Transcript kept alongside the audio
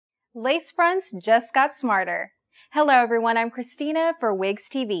Lace fronts just got smarter. Hello everyone, I'm Christina for Wigs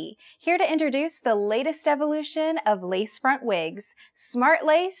TV, here to introduce the latest evolution of lace front wigs, Smart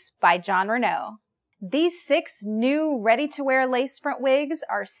Lace by Jon Renau. These 6 new ready-to-wear lace front wigs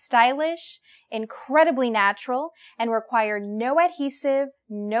are stylish, incredibly natural, and require no adhesive,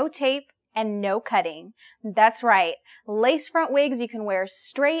 no tape, and no cutting. That's right, lace front wigs you can wear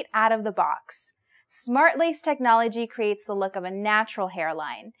straight out of the box. Smart Lace technology creates the look of a natural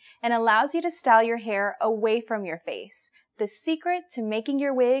hairline and allows you to style your hair away from your face, the secret to making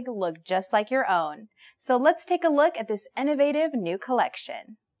your wig look just like your own. So let's take a look at this innovative new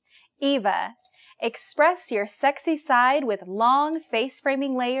collection. Eva. Express your sexy side with long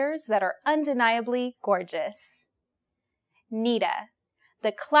face-framing layers that are undeniably gorgeous. Nita.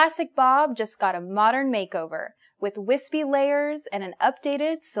 The classic bob just got a modern makeover with wispy layers and an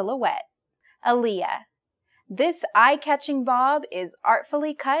updated silhouette. Aaliyah. This eye-catching bob is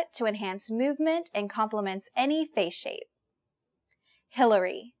artfully cut to enhance movement and complements any face shape.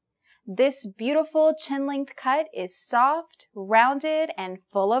 Hillary. This beautiful chin-length cut is soft, rounded, and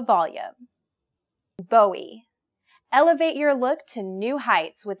full of volume. Bowie. Elevate your look to new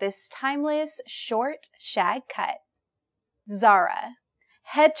heights with this timeless, short shag cut. Zara.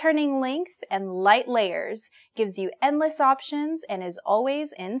 Head-turning length and light layers gives you endless options and is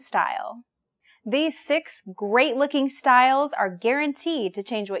always in style. These 6 great-looking styles are guaranteed to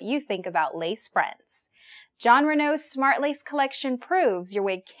change what you think about lace fronts. Jon Renau's Smart Lace collection proves your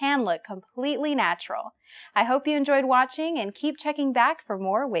wig can look completely natural. I hope you enjoyed watching and keep checking back for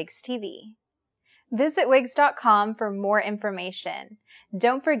more Wigs TV. Visit Wigs.com for more information.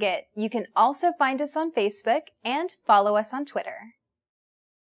 Don't forget, you can also find us on Facebook and follow us on Twitter.